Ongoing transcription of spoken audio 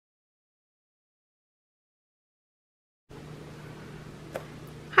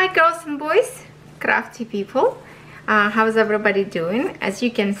Hi girls and boys, crafty people. How's everybody doing? As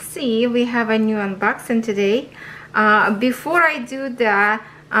you can see, we have a new unboxing today. Before I do that,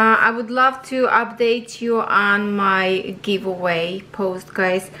 I would love to update you on my giveaway post,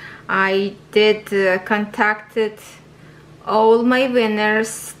 guys. I did contacted all my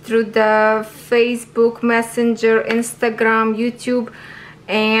winners through the Facebook Messenger, Instagram, YouTube,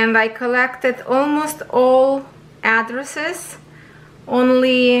 and I collected almost all addresses.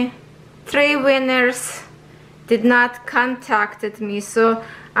 Only 3 winners did not contacted me, so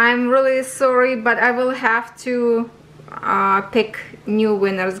I'm really sorry, but I will have to pick new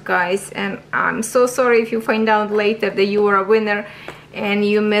winners, guys. And I'm so sorry if you find out later that you were a winner and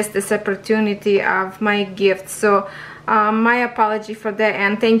you missed this opportunity of my gift. So my apology for that,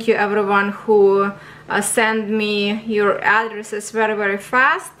 and thank you everyone who sent me your addresses very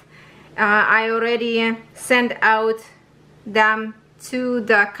fast. I already sent out them to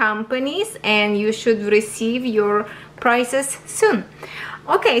the companies and you should receive your prizes soon.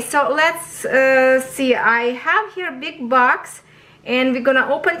 Okay, so let's see. I have here a big box and we're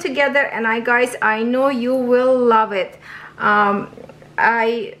gonna open together, and guys, I know you will love it.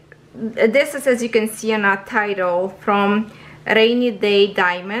 This is, as you can see in our title, from Rainy Day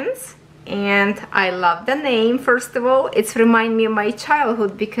Diamonds, and I love the name. First of all, it's remind me of my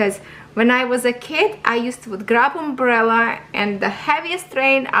childhood, because when I was a kid, I used to grab umbrella, and the heaviest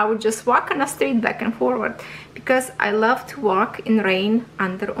rain, I would just walk on the street back and forward, because I love to walk in rain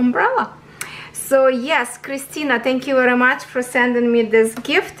under umbrella. So yes, Christina, thank you very much for sending me this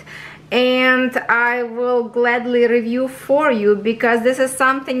gift, and I will gladly review for you, because this is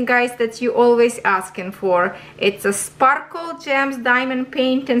something, guys, that you always asking for. It's a sparkle gems diamond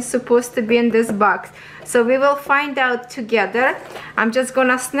painting supposed to be in this box. So we will find out together. I'm just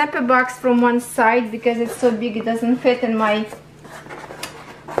gonna snap a box from one side because it's so big it doesn't fit in my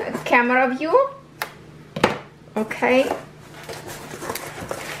camera view. Okay.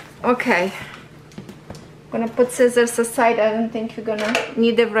 I'm gonna put scissors aside. I don't think you're gonna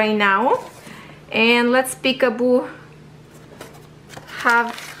need them right now. And let's peekaboo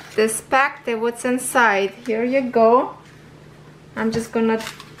have this packed and what's inside. Here you go. I'm just gonna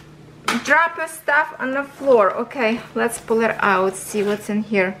drop her stuff on the floor. Okay, let's pull it out, see what's in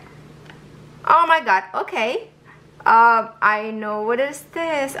here. Oh my god, okay. I know what is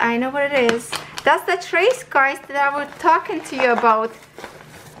this. I know what it is. That's the trace, guys, that I was talking to you about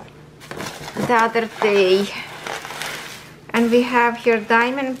the other day. And we have here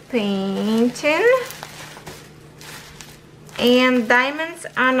diamond painting and diamonds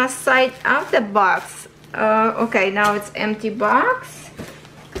on the side of the box. Okay, now it's empty box.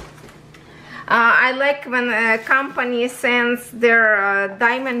 I like when a company sends their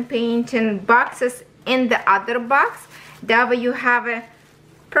diamond painting boxes in the other box. That way you have a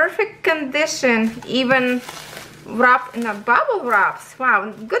perfect condition, even wrapped in a bubble wraps.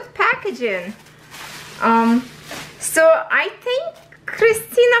 Wow, good packaging. So I think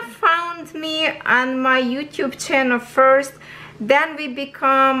Christina found me on my YouTube channel first. Then we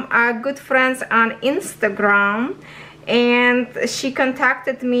become good friends on Instagram. And she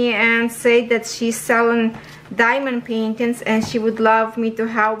contacted me and said that she's selling diamond paintings and she would love me to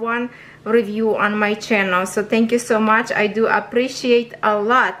have one review on my channel. So thank you so much. I do appreciate a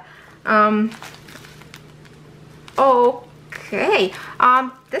lot. Okay,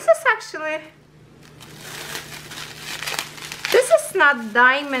 this is not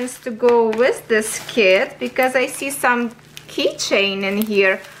diamonds to go with this kit, because I see some keychain in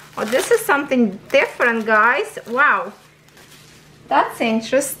here. Oh, this is something different, guys. Wow, that's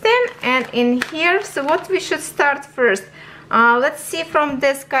interesting. And in here, so what we should start first, let's see from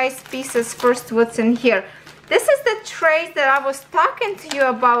this, guys, pieces first what's in here. This is the trays that I was talking to you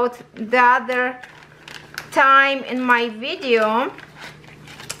about the other time in my video.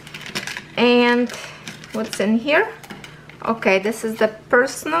 And what's in here? Okay, this is the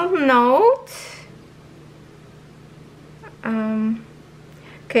personal note.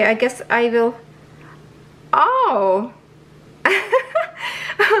 Okay, I guess I will. Oh,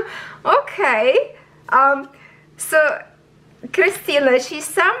 okay. So Christina, she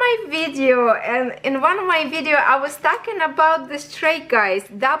saw my video, and in one of my video I was talking about this tray, guys,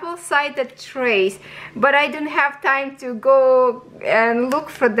 double-sided trays, but I didn't have time to go and look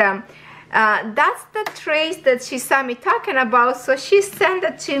for them. That's the trays that she saw me talking about, so she sent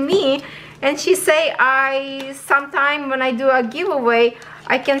it to me, and she say sometime when I do a giveaway,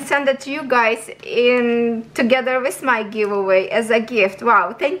 I can send it to you guys in together with my giveaway as a gift.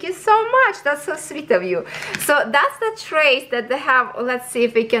 Wow, thank you so much. That's so sweet of you. So that's the trays that they have. Let's see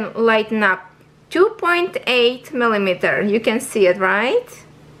if we can lighten up. 2.8 millimeter. You can see it, right?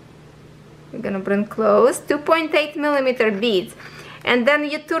 we're gonna bring close, 2.8 millimeter beads. And then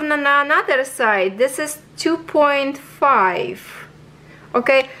you turn on another side, this is 2.5.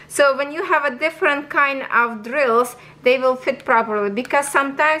 Okay, so when you have a different kind of drills, they will fit properly, because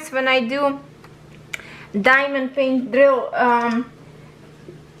sometimes when I do diamond paint drill on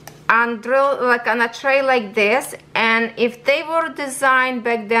like on a tray like this, and if they were designed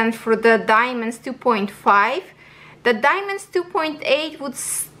back then for the diamonds 2.5, the diamonds 2.8 would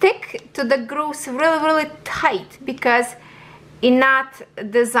stick to the grooves really tight, because it's not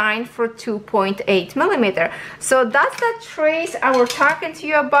designed for 2.8 millimeter. So that's the trays I was talking to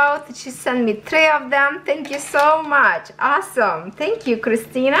you about. She sent me 3 of them. Thank you so much. Awesome. Thank you,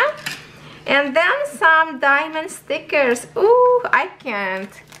 Christina. And then some diamond stickers. Ooh, I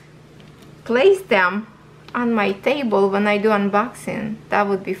can't place them on my table when I do unboxing. That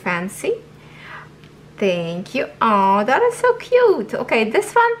would be fancy. Thank you. Oh, that is so cute. Okay,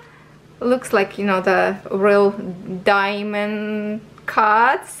 this one looks like, you know, the real diamond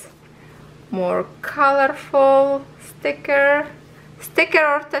cuts. More colorful sticker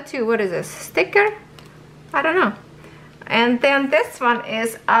or tattoo. What is this? Sticker? I don't know. And then this one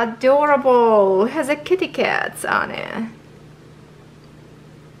is adorable. It has a kitty cats on it.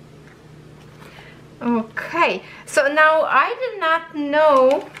 Okay, so now I did not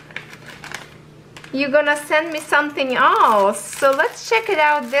know you're gonna send me something else, so let's check it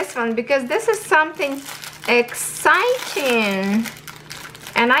out, this one, because this is something exciting,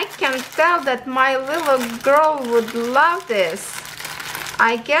 and I can tell that my little girl would love this.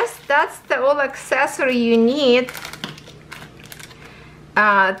 I guess that's the whole accessory you need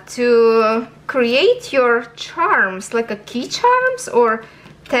to create your charms, like a key charms or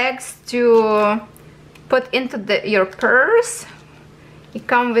tags to put into your purse. It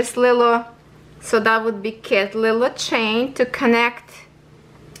comes with little, so that would be kit, little chain to connect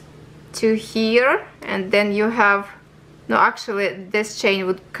to here, and then you have, no, actually this chain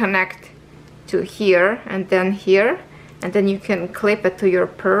would connect to here and then here, and then you can clip it to your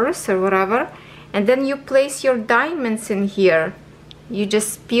purse or whatever, and then you place your diamonds in here. You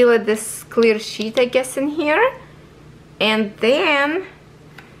just peel this clear sheet, I guess, in here, and then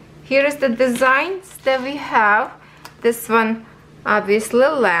here is the designs that we have. This one, obviously,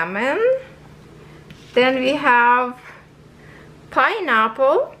 lemon. Then we have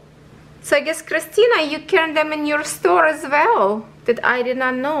pineapple. So I guess, Christina, you carry them in your store as well, that I did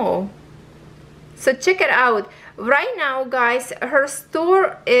not know. So check it out. Right now, guys, her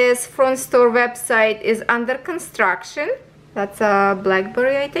store is, front store website is under construction. That's a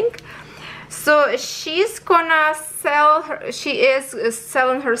Blackberry, I think. So she's gonna sell her, she is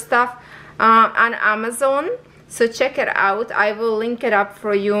selling her stuff on Amazon. So check it out. I will link it up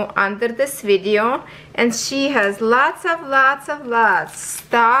for you under this video. And she has lots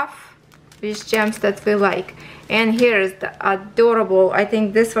stuff with gems that we like. And here is the adorable, I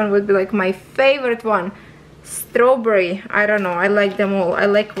think this one would be like my favorite one. Strawberry, I don't know, I like them all. I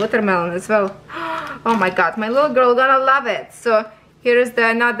like watermelon as well. Oh my god, my little girl gonna love it. So here is the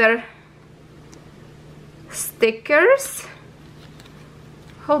another stickers,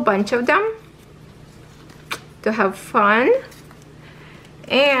 whole bunch of them to have fun,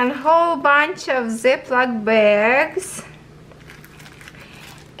 and whole bunch of Ziploc bags,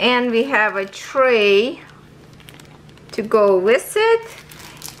 and we have a tray to go with it,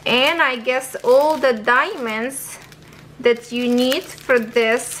 and I guess all the diamonds that you need for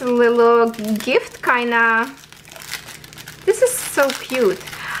this little gift kinda. This is so cute.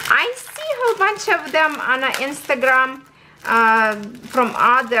 I see a whole bunch of them on Instagram from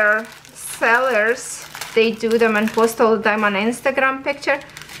other sellers. They do them and post all the time on Instagram picture.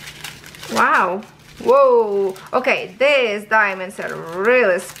 Wow. Whoa. Okay, these diamonds are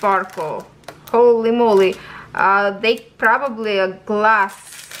really sparkle. Holy moly. They probably a glass,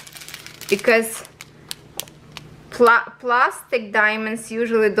 because plastic diamonds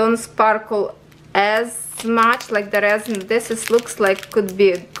usually don't sparkle as much like the resin. This looks like could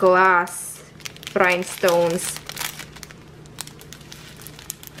be a glass rhinestones.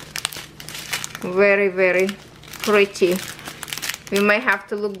 Very pretty. We might have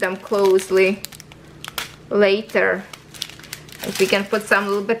to look them closely later. If we can put some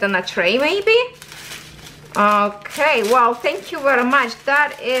little bit on a tray maybe. Okay, well, thank you very much.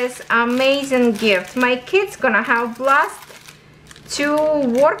 That is amazing gift. My kids gonna have blast to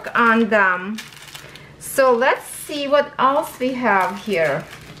work on them. So let's see what else we have here.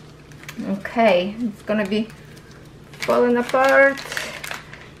 Okay, it's gonna be falling apart.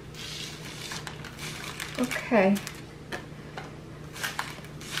 Okay,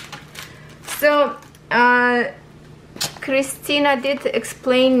 Christina did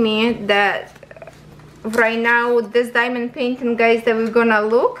explain me that right now this diamond painting, guys, that we're gonna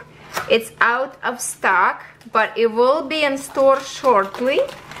look, it's out of stock, but it will be in store shortly.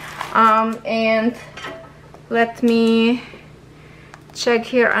 And let me check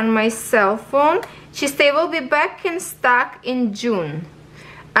here on my cell phone. She said will be back in stock in June,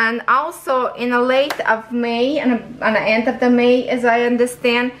 and also in a late of May and on the end of the May, as I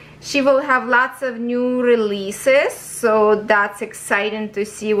understand, she will have lots of new releases. So that's exciting to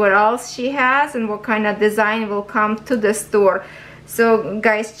see what else she has and what kind of design will come to the store. So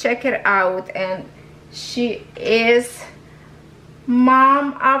guys, check it out. And she is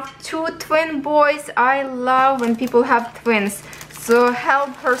mom of 2 twin boys. I love when people have twins. So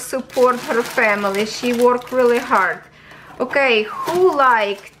help her support her family. She worked really hard. Okay, who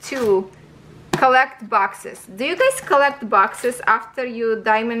like to collect boxes? Do you guys collect boxes after you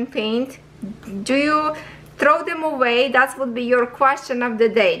diamond paint? Do you throw them away? That would be your question of the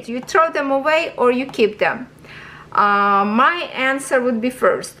day. Do you throw them away or you keep them? My answer would be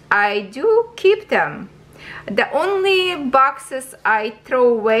first, I do keep them. The only boxes I throw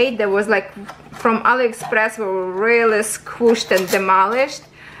away that was like from AliExpress were really squished and demolished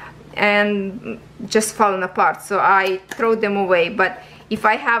and just fallen apart, so I throw them away. But if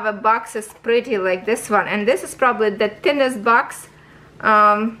I have a box as pretty like this one, and this is probably the thinnest box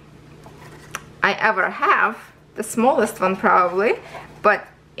I ever have, the smallest one probably, but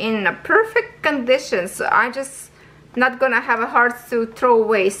in a perfect condition, so I just not gonna have a heart to throw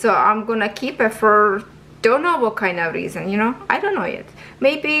away, so I'm gonna keep it for don't know what kind of reason, you know, I don't know yet.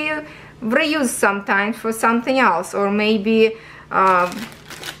 Maybe reuse sometimes for something else, or maybe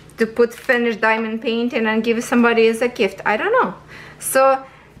to put finished diamond painting and give somebody as a gift, I don't know. So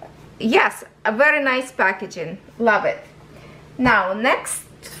yes, a very nice packaging, love it. Now next,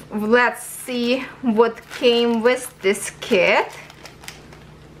 let's see what came with this kit.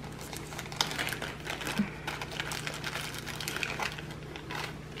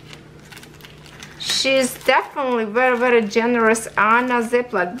 She's definitely very generous on the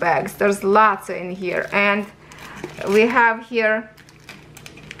Ziploc bags. There's lots in here, and we have here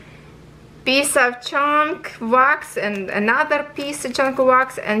piece of chunk wax and another piece of chunk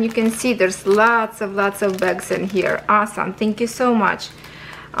wax, and you can see there's lots of bags in here. Awesome, thank you so much.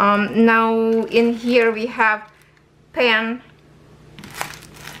 Now in here we have pen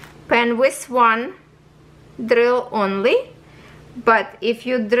with one drill only. But if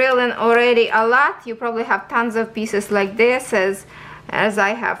you drill in already a lot, you probably have tons of pieces like this, as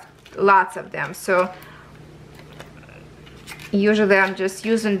I have lots of them. So usually I'm just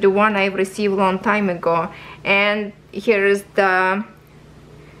using the one I received a long time ago. And here is the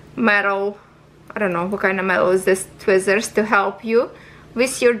metal, I don't know what kind of metal is this, tweezers to help you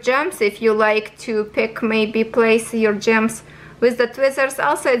with your gems. If you like to pick, maybe place your gems with the tweezers.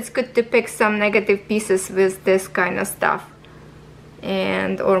 Also, it's good to pick some negative pieces with this kind of stuff.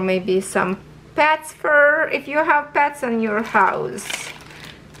 And or maybe some pet's fur if you have pets in your house.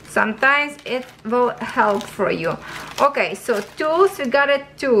 Sometimes it will help for you. Okay, so tools, we got it,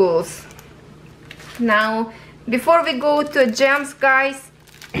 tools. Now before we go to gems, guys,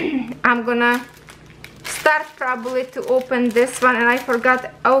 I'm gonna start probably to open this one, and I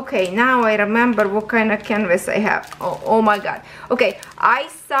forgot. Okay, now I remember what kind of canvas I have. Oh my god. Okay, I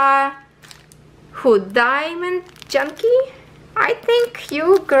saw who, Diamond Junkie, I think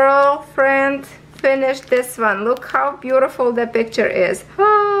you, girlfriend, finished this one. Look how beautiful the picture is.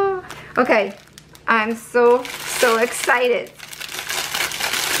 Oh, okay, I'm so excited.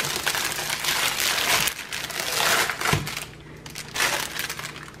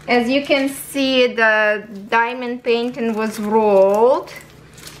 As you can see, the diamond painting was rolled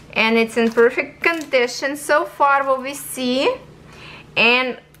and it's in perfect condition so far, what we see.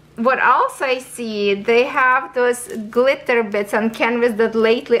 And what else I see, they have those glitter bits on canvas that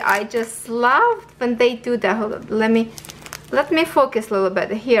lately I just loved when they do that. Hold on, let me focus a little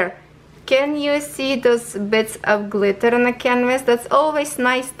bit here. Can you see those bits of glitter on the canvas? That's always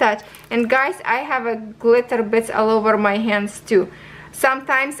nice touch. And guys, I have a glitter bits all over my hands too.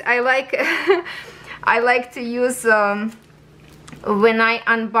 Sometimes I like I like to use when I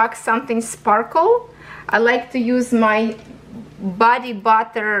unbox something sparkle, I like to use my body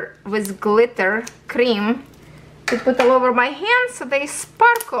butter with glitter cream to put all over my hands so they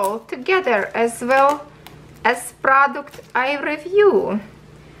sparkle together, as well as product I review.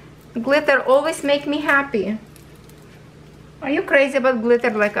 Glitter always make me happy. Are you crazy about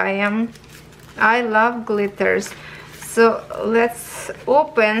glitter like I am? I love glitters. So let's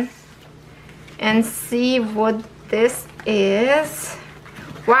open and see what this is.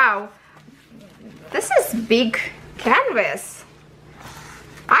 Wow, this is big canvas.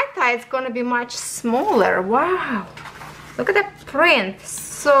 I thought it's gonna be much smaller. Wow, look at the print,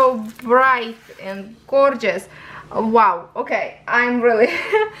 so bright and gorgeous. Wow, okay, I'm really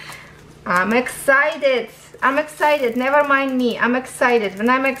I'm excited. I'm excited. Never mind me, I'm excited. When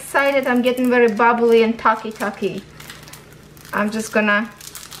I'm excited, I'm getting very bubbly and talky. I'm just gonna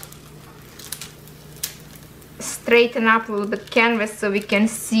straighten up a little bit canvas so we can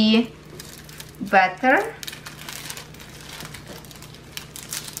see better.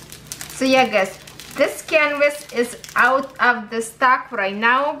 So yeah guys, this canvas is out of the stock right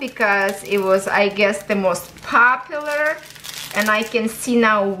now because it was, I guess, the most popular, and I can see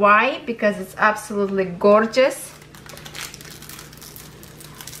now why, because it's absolutely gorgeous.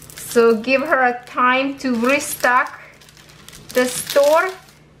 So give her a time to restock the store,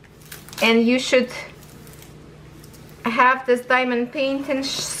 and you should have this diamond painting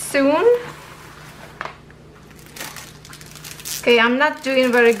soon. Okay, I'm not doing a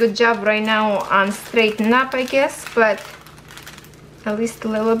very good job right now on straightening up, I guess, but at least a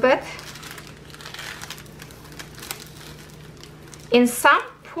little bit. In some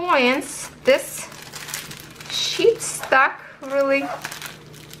points, this sheet stuck really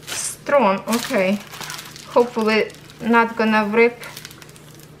strong. Okay, hopefully not gonna rip.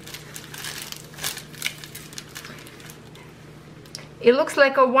 It looks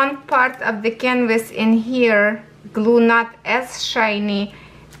like a one part of the canvas in here glue not as shiny,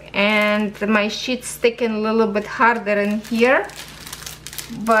 and my sheet's sticking a little bit harder in here,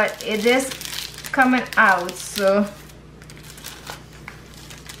 but it is coming out, so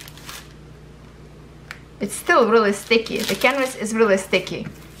it's still really sticky. The canvas is really sticky,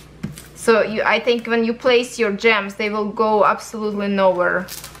 so I think when you place your gems, they will go absolutely nowhere.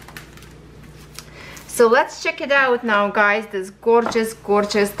 So let's check it out now, guys. This gorgeous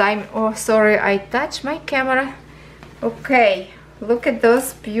diamond. Oh, sorry, I touched my camera. Okay, look at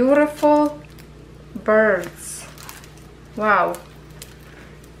those beautiful birds. Wow,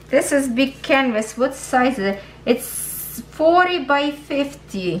 this is big canvas. What size is it? It's 40 by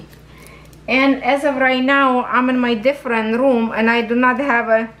 50, and as of right now, I'm in my different room and I do not have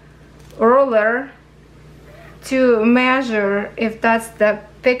a ruler to measure if that's the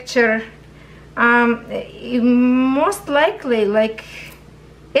picture. Most likely, like,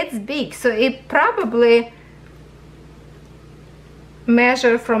 it's big, so it probably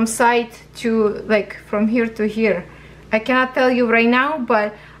measure from side to, like, from here to here. I cannot tell you right now,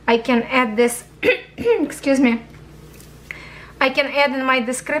 but I can add this excuse me, I can add in my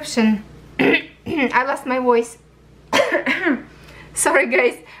description. I lost my voice. Sorry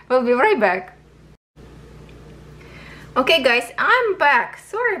guys, we'll be right back. Okay guys, I'm back.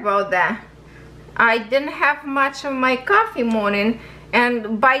 Sorry about that. I didn't have much of my coffee morning.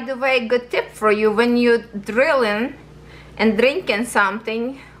 And by the way, good tip for you: when you're drilling and drinking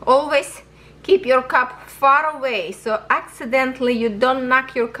something, always keep your cup far away, so accidentally you don't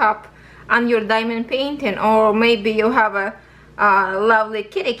knock your cup on your diamond painting, or maybe you have a lovely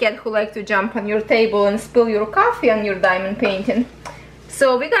kitty cat who like to jump on your table and spill your coffee on your diamond painting.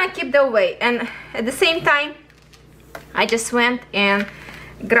 So we're gonna keep that away. And at the same time, I just went and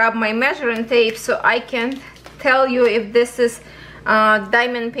grabbed my measuring tape so I can tell you if this is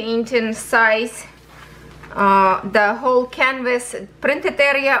diamond painting size, the whole canvas printed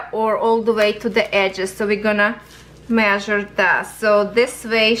area, or all the way to the edges. So we're gonna measure that. So this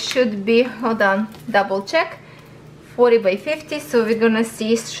way should be, hold on, double check, 40 by 50. So we're gonna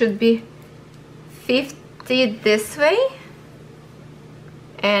see, it should be 50 this way,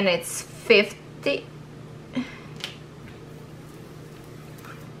 and it's 50,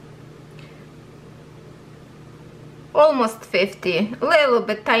 almost 50, a little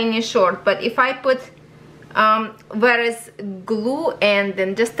bit tiny short. But if I put whereas glue and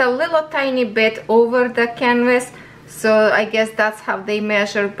then just a little tiny bit over the canvas, so I guess that's how they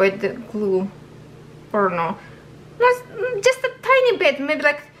measure by the glue, or no, just a tiny bit, maybe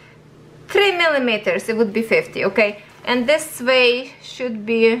like 3 millimeters, it would be 50. Okay, and this way should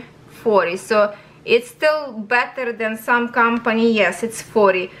be 40, so it's still better than some company. Yes, it's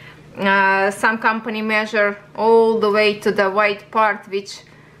 40. Some company measure all the way to the white part, which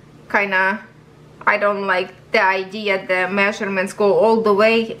kinda, I don't like the idea the measurements go all the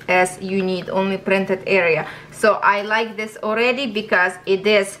way, as you need only printed area. So I like this already because it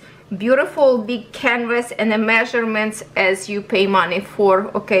is beautiful big canvas, and the measurements as you pay money for,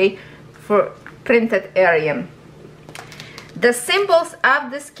 okay, for printed area. The symbols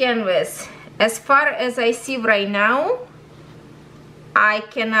of this canvas, as far as I see right now, I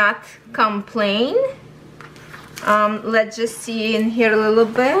cannot complain. Let's just see in here a little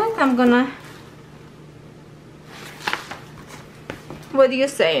bit. I'm gonna What are you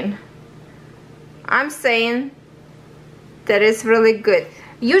saying? I'm saying that is really good.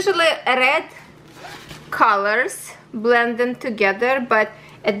 Usually red colors blend them together, but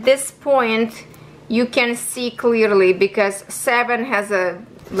at this point you can see clearly because 7 has a,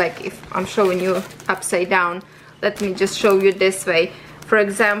 like, if I'm showing you upside down, let me just show you this way. For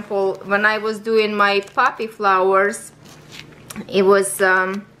example, when I was doing my poppy flowers, it was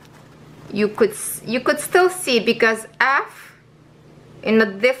you could still see because F in a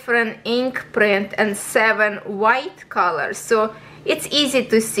different ink print and 7 white colors, so it's easy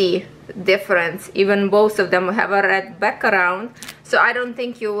to see difference. Even both of them have a red background, so I don't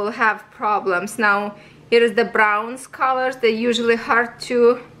think you will have problems. Now here is the browns colors. They're usually hard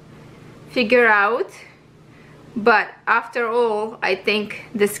to figure out, but after all I think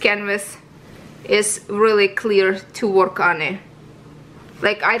this canvas is really clear to work on it.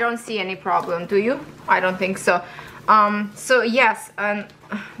 Like, I don't see any problem, do you? I don't think so. So yes, and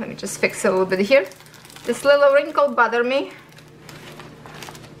let me just fix it a little bit here. This little wrinkle bothered me.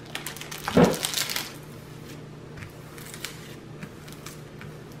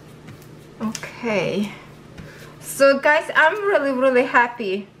 Okay, so guys, I'm really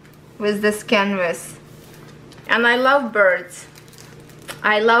happy with this canvas, and I love birds.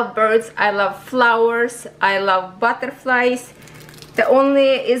 I love birds, I love flowers, I love butterflies. The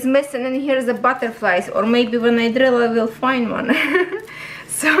only is missing in here is the butterflies, or maybe when I drill I will find one.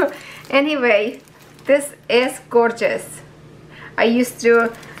 So anyway, this is gorgeous. I used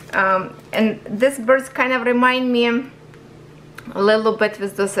to and these birds kind of remind me a little bit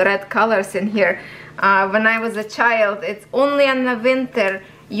with those red colors in here. When I was a child, it's only in the winter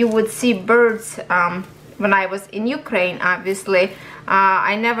you would see birds. When I was in Ukraine, obviously,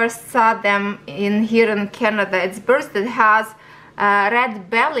 I never saw them in here in Canada. It's birds that has red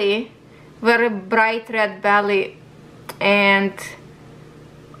belly, very bright red belly, and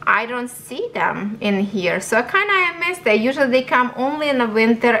I don't see them in here, so I kind of miss that. Usually they come only in the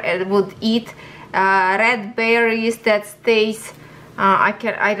winter and would eat red berries that stays,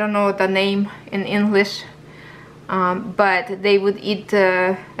 I don't know the name in English, but they would eat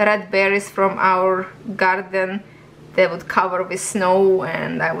red berries from our garden. They would cover with snow,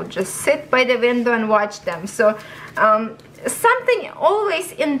 and I would just sit by the window and watch them. So something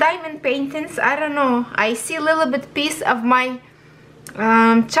always in diamond paintings, I don't know, I see a little bit piece of my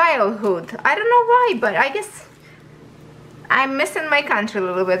childhood. I don't know why, but I guess I'm missing my country a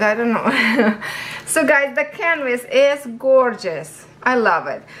little bit. I don't know. So guys, the canvas is gorgeous. I love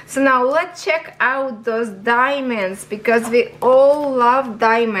it. So now let's check out those diamonds, because we all love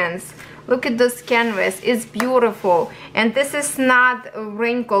diamonds. Look at this canvas, it's beautiful, and this is not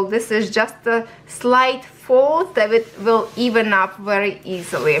wrinkled. This is just a slight fold that it will even up very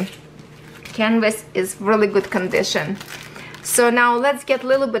easily. Canvas is really good condition. So now let's get a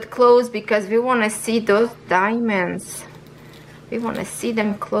little bit close because we want to see those diamonds. We want to see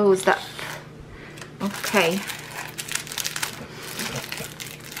them closed up. Okay.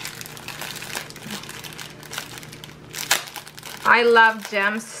 I love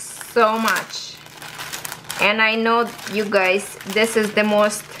gems so much, and I know you guys, this is the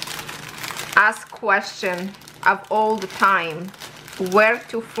most asked question of all the time: where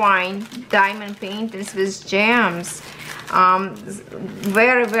to find diamond paintings with gems.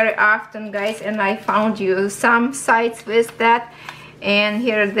 Very often, guys, and I found you some sites with that, and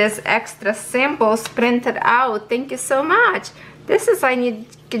here are these extra samples printed out. Thank you so much. This is, I need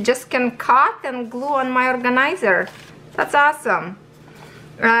just can cut and glue on my organizer. That's awesome.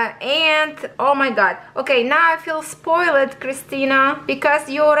 And oh my god, okay, now I feel spoiled, Christina, because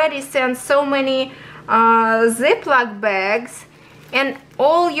you already sent so many Ziploc bags, and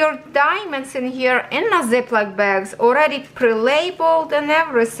all your diamonds in here in the Ziploc bags already pre-labeled and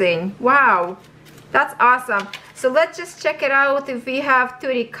everything. Wow, that's awesome. So let's just check it out if we have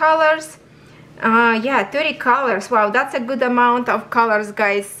 30 colors. Yeah, 30 colors. Wow, that's a good amount of colors,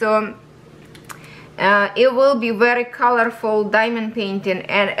 guys. So it will be very colorful diamond painting,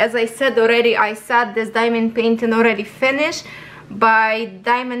 and as I said already, I saw this diamond painting already finished by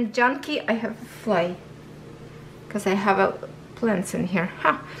Diamond Junkie. I have a fly because I have a plants in here.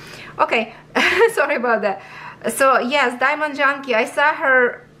 Huh. Okay, sorry about that. So yes, Diamond Junkie, I saw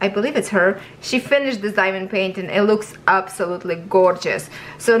her, I believe it's her, she finished this diamond painting. It looks absolutely gorgeous.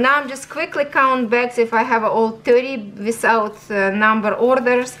 So now I'm just quickly count bags if I have all 30 without number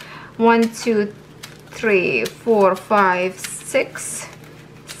orders. 1, 2, 3, 4, 5, 6,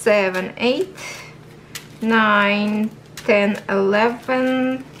 7, 8, 9, 10,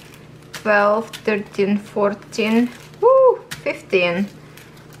 11, 12, 13, 14, woo, 15,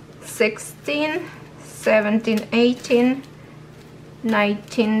 16, 17, 18,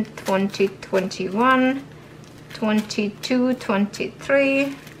 19, 20, 21, 22,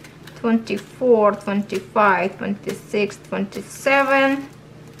 23, 24, 25, 26, 27,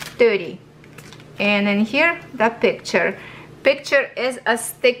 30. And then here the picture is a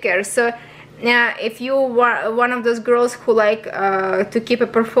sticker. So now if you are one of those girls who like to keep a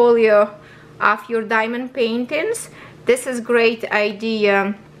portfolio of your diamond paintings, this is great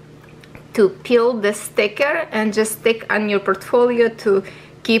idea to peel the sticker and just stick on your portfolio to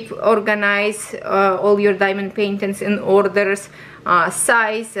keep organize all your diamond paintings in orders,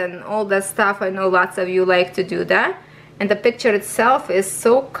 size and all that stuff. I know lots of you like to do that. And the picture itself is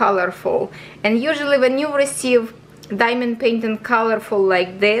so colorful. And usually when you receive diamond painting colorful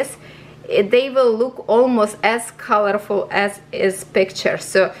like this, they will look almost as colorful as is picture.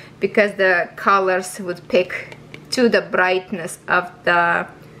 So because the colors would pick to the brightness of the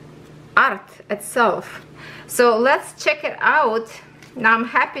art itself. So let's check it out. Now I'm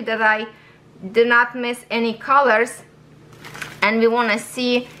happy that I did not miss any colors, and we want to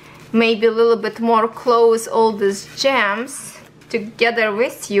see maybe a little bit more close all these gems together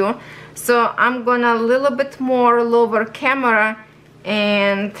with you. So I'm gonna a little bit more lower camera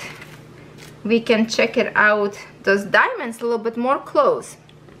and we can check it out, those diamonds a little bit more close.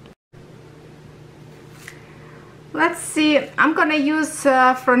 Let's see, I'm gonna use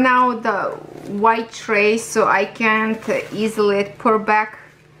for now the white tray so I can't easily pour back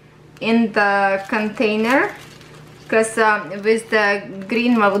in the container, because with the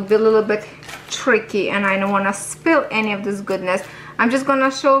green one would be a little bit tricky and I don't want to spill any of this goodness. I'm just gonna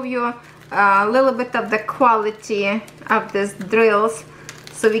show you a little bit of the quality of these drills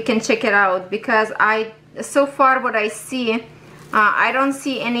so we can check it out, because so far what I see, I don't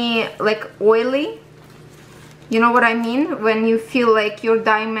see any like oily. You know what I mean? When you feel like your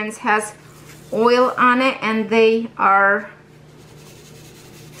diamonds has oil on it and they are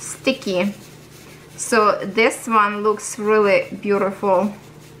sticky. So this one looks really beautiful.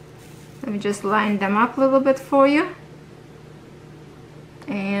 Let me just line them up a little bit for you.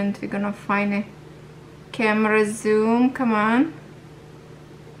 And we're gonna find a camera zoom. Come on.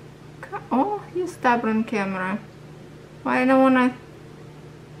 Oh, you stubborn camera. Why I don't wanna...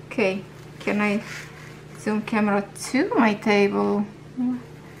 Okay, can I zoom camera to my table?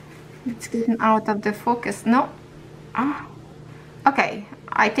 It's getting out of the focus. No. Ah. Okay,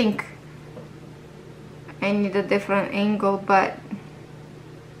 I think I need a different angle, but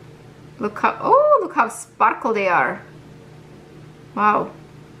look how sparkle they are. Wow.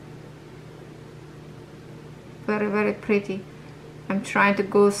 Very, very pretty. I'm trying to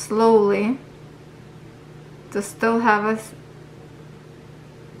go slowly to still have a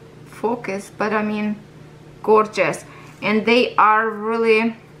focus, but I mean, gorgeous. And they are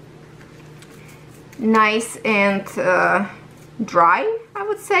really nice and dry, I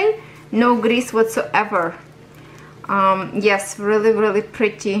would say. No grease whatsoever. Yes, really, really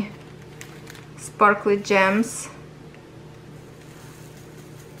pretty sparkly gems.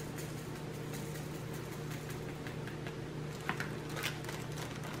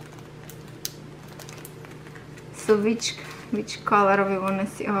 So which color we want to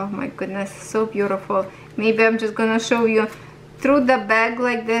see? Oh my goodness, so beautiful. Maybe I'm just gonna show you through the bag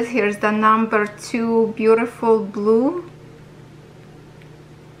like this. Here's the number 2 beautiful blue.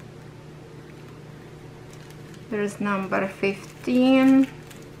 There's number 15.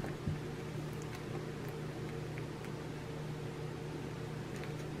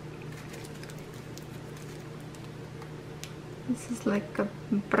 This is like a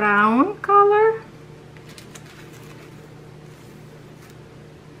brown color.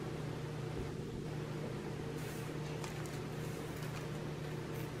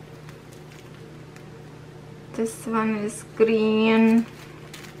 This one is green.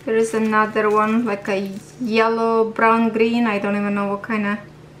 There is another one like a yellow, brown, green. I don't even know what kind of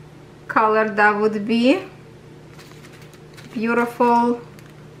color that would be. Beautiful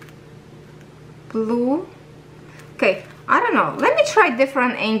blue. Okay, I don't know. Let me try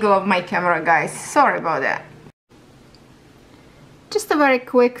different angle of my camera, guys. Sorry about that. Just a very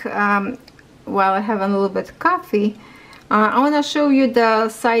quick, while I have a little bit of coffee, I want to show you the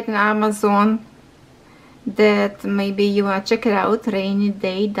site on Amazon that maybe you want to check it out, Rainy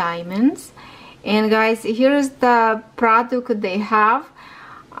Day Diamonds. And guys, here's the product they have,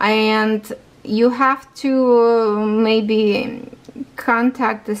 and you have to maybe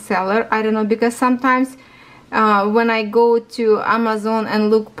contact the seller. I don't know, because sometimes when I go to Amazon and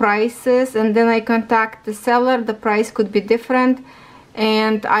look prices and then I contact the seller, the price could be different,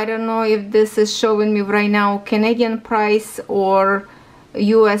 and I don't know if this is showing me right now Canadian price or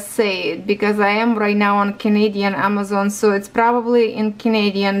USA, because I am right now on Canadian Amazon, so it's probably in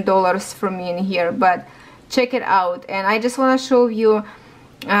Canadian dollars for me in here, but check it out. And I just want to show you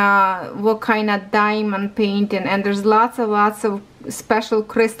what kind of diamond painting, and there's lots of special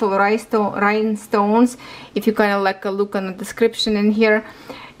crystal rhinestones if you kind of like a look on the description in here.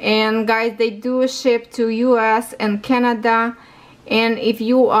 And guys, they do ship to US and Canada, and if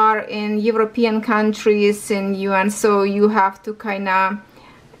you are in European countries in UN, so you have to kind of,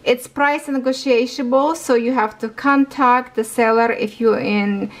 it's price negotiable, so you have to contact the seller if you're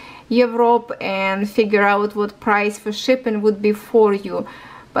in Europe and figure out what price for shipping would be for you.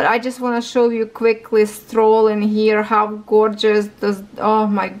 But I just want to show you quickly stroll in here how gorgeous those, oh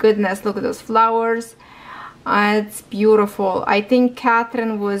my goodness, look at those flowers. It's beautiful. I think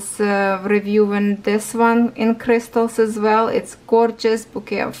Catherine was reviewing this one in crystals as well. It's gorgeous,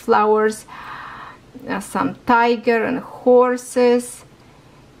 bouquet of flowers, some tiger and horses,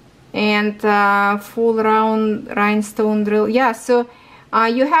 and full round rhinestone drill. Yeah, so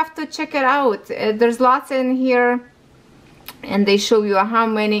you have to check it out. There's lots in here, and they show you how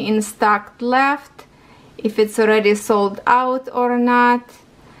many in stock left, if it's already sold out or not.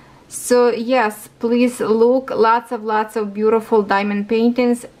 So yes, please look, lots of beautiful diamond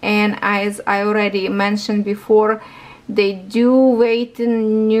paintings. And as I already mentioned before, they do wait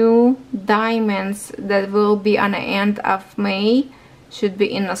in new diamonds that will be on the end of May, should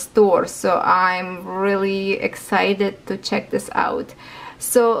be in a store. So I'm really excited to check this out.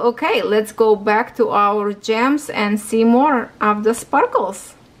 So okay, let's go back to our gems and see more of the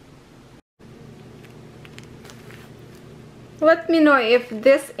sparkles. Let me know if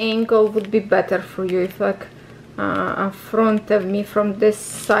this angle would be better for you, if like in front of me from this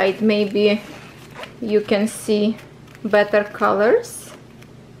side, maybe you can see better colors.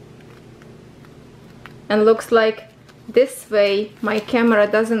 And looks like this way my camera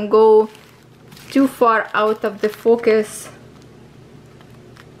doesn't go too far out of the focus.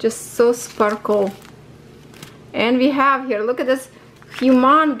 Just so sparkle. And we have here, look at this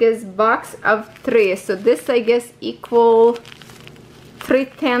humongous box of 3. So this, I guess, equal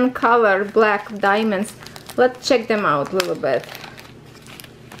 310 color black diamonds. Let's check them out a little bit.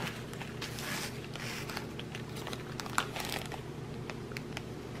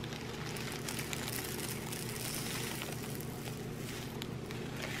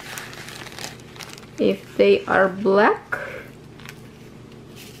 If they are black.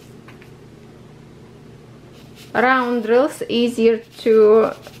 Round drills, easier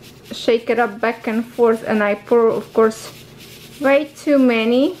to shake it up back and forth, and I pour, of course, way too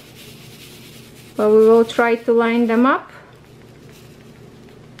many, but we will try to line them up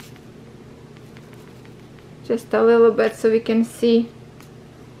just a little bit so we can see.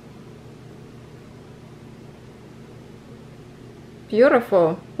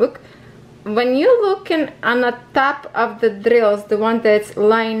 Beautiful. Look, when you're looking on the top of the drills, the one that's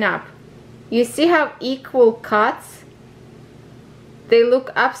lined up, you see how equal cuts? They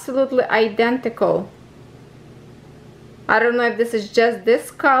look absolutely identical. I don't know if this is just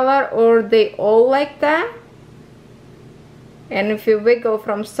this color or they all like that. And if you wiggle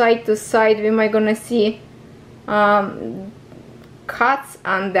from side to side, we might gonna see cuts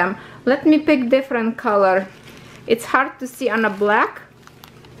on them. Let me pick different color. It's hard to see on a black,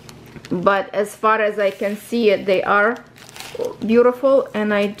 but as far as I can see it, they are beautiful.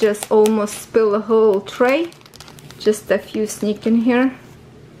 And I just almost spilled a whole tray. Just a few sneak in here.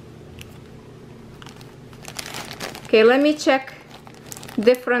 Okay, let me check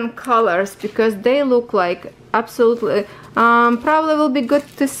different colors because they look like absolutely probably will be good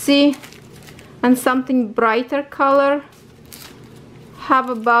to see on something brighter color.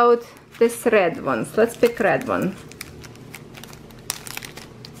 How about this red ones? Let's pick red one.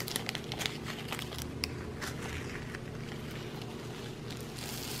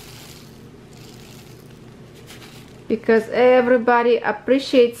 Because everybody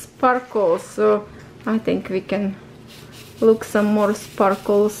appreciates sparkles, so I think we can look some more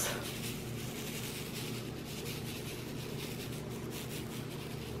sparkles.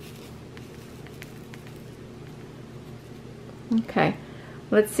 Okay,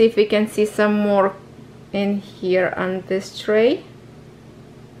 let's see if we can see some more in here on this tray.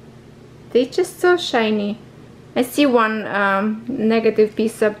 They're just so shiny. I see one negative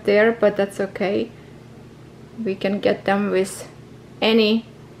piece up there, but that's okay. We can get them with any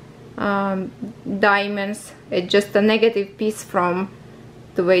diamonds. It's just a negative piece from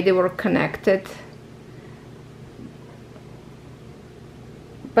the way they were connected,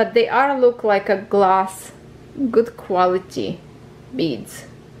 but they are look like a glass, good quality beads.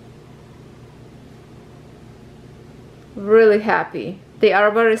 Really happy They are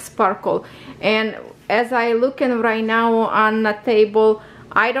very sparkle. And as I looking right now on the table,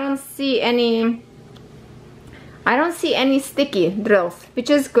 I don't see any sticky drills, which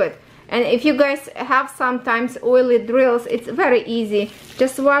is good. And if you guys have sometimes oily drills, it's very easy.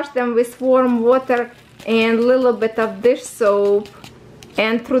 Just wash them with warm water and a little bit of dish soap,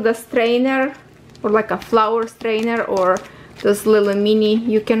 and through the strainer, or like a flour strainer, or those little mini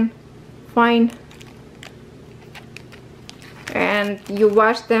you can find, and you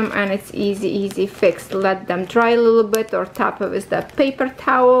wash them, and it's easy fix. Let them dry a little bit, or tap it with that paper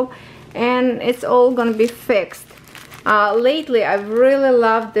towel, and it's all gonna be fixed. Lately I've really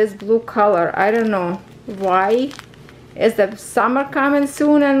loved this blue color. I don't know why. Is the summer coming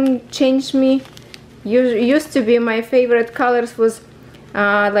soon and changed me? Used to be my favorite colors was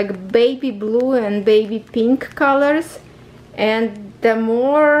like baby blue and baby pink colors, and the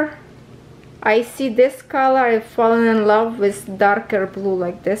more I see this color, I've fallen in love with darker blue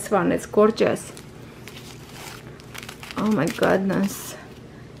like this one. It's gorgeous. Oh my goodness,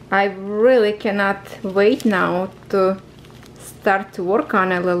 I really cannot wait now to start to work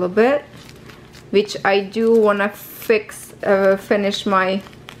on it a little bit, which I do want to finish my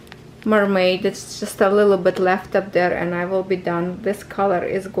mermaid. It's just a little bit left up there and I will be done. This color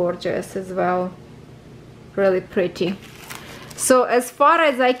is gorgeous as well, really pretty. So as far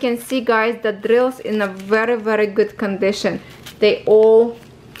as I can see, guys, the drills in a very good condition. They all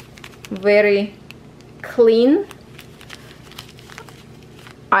very clean.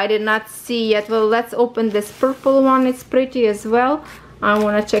 I did not see yet. Well, let's open this purple one. It's pretty as well. I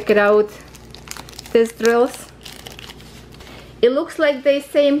want to check it out. These drills, it looks like they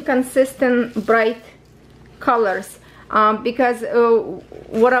same consistent bright colors, because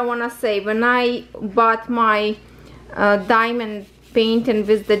what I want to say, when I bought my diamond painting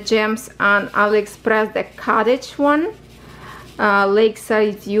with the gems on AliExpress, the cottage one,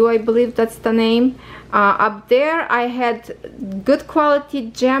 Lakeside View, I believe that's the name, up there I had good quality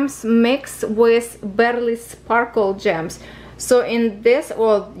gems mixed with barely sparkle gems. So in this,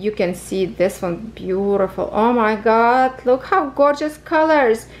 well, you can see this one, beautiful. Oh my god, look how gorgeous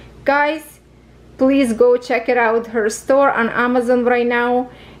colors. Guys, please go check it out, her store on Amazon right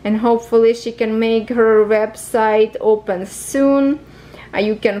now, and hopefully she can make her website open soon.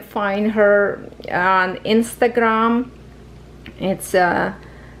 You can find her on Instagram. It's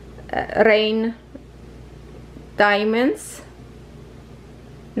Rain Diamonds,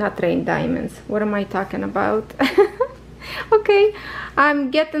 not Rain Diamonds. What am I talking about? Okay,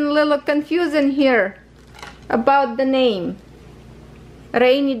 I'm getting a little confusing here about the name.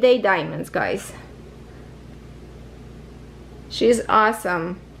 Rainy Day Diamonds, guys. She's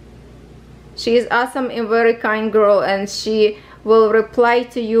awesome. She is awesome and very kind girl, and she will reply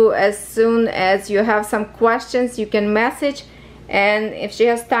to you as soon as you have some questions. You can message, and if she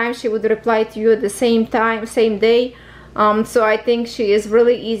has time, she would reply to you at the same time, same day. So I think she is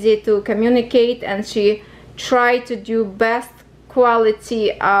really easy to communicate, and she try to do best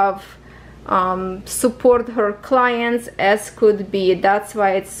quality of support her clients as could be. That's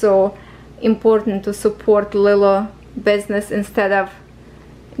why it's so important to support little business instead of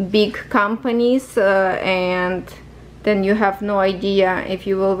big companies, and then you have no idea if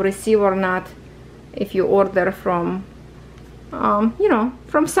you will receive or not if you order from you know,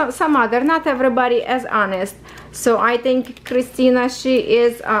 from some other. Not everybody is honest. So I think Christina, she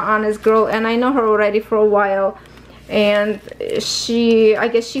is an honest girl, and I know her already for a while, and I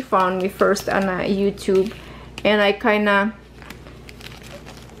guess she found me first on YouTube, and I kind of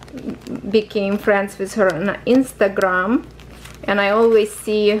became friends with her on Instagram, and I always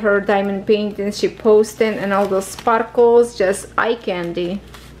see her diamond paintings she posting, and all those sparkles, just eye candy.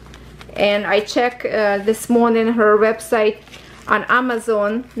 And I checked this morning her website on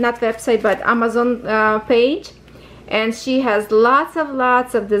Amazon, not website but Amazon page, and she has lots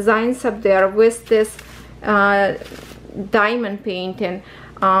of designs up there with this diamond painting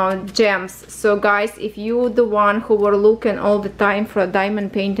gems. So guys, if you the one who were looking all the time for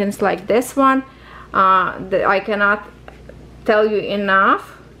diamond paintings like this one, I cannot tell you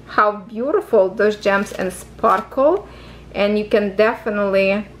enough how beautiful those gems and sparkle, and you can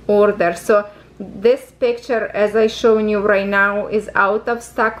definitely order. So this picture, as I showing you right now, is out of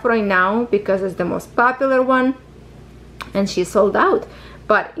stock right now because it's the most popular one and she sold out,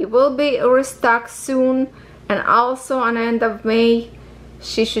 but it will be restocked soon. And also on the end of May,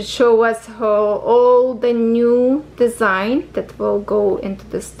 she should show us all the new design that will go into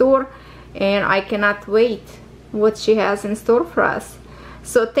the store, and I cannot wait what she has in store for us.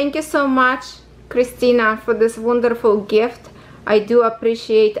 So thank you so much, Christina, for this wonderful gift. I do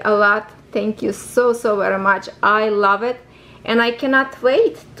appreciate a lot. Thank you so very much. I love it. and I cannot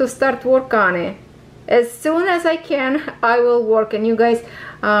wait to start work on it. As soon as I can, I will work. And you guys,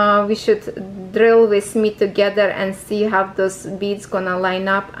 we should drill with me together and see how those beads gonna line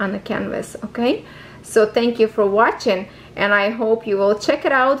up on the canvas. Okay, so thank you for watching, and I hope you will check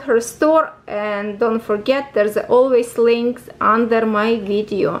it out, her store. And don't forget, there's always links under my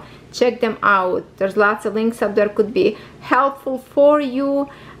video. Check them out. There's lots of links up there, could be helpful for you,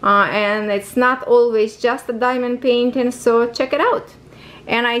 and it's not always just a diamond painting, so check it out.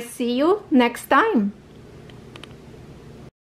 And I see you next time.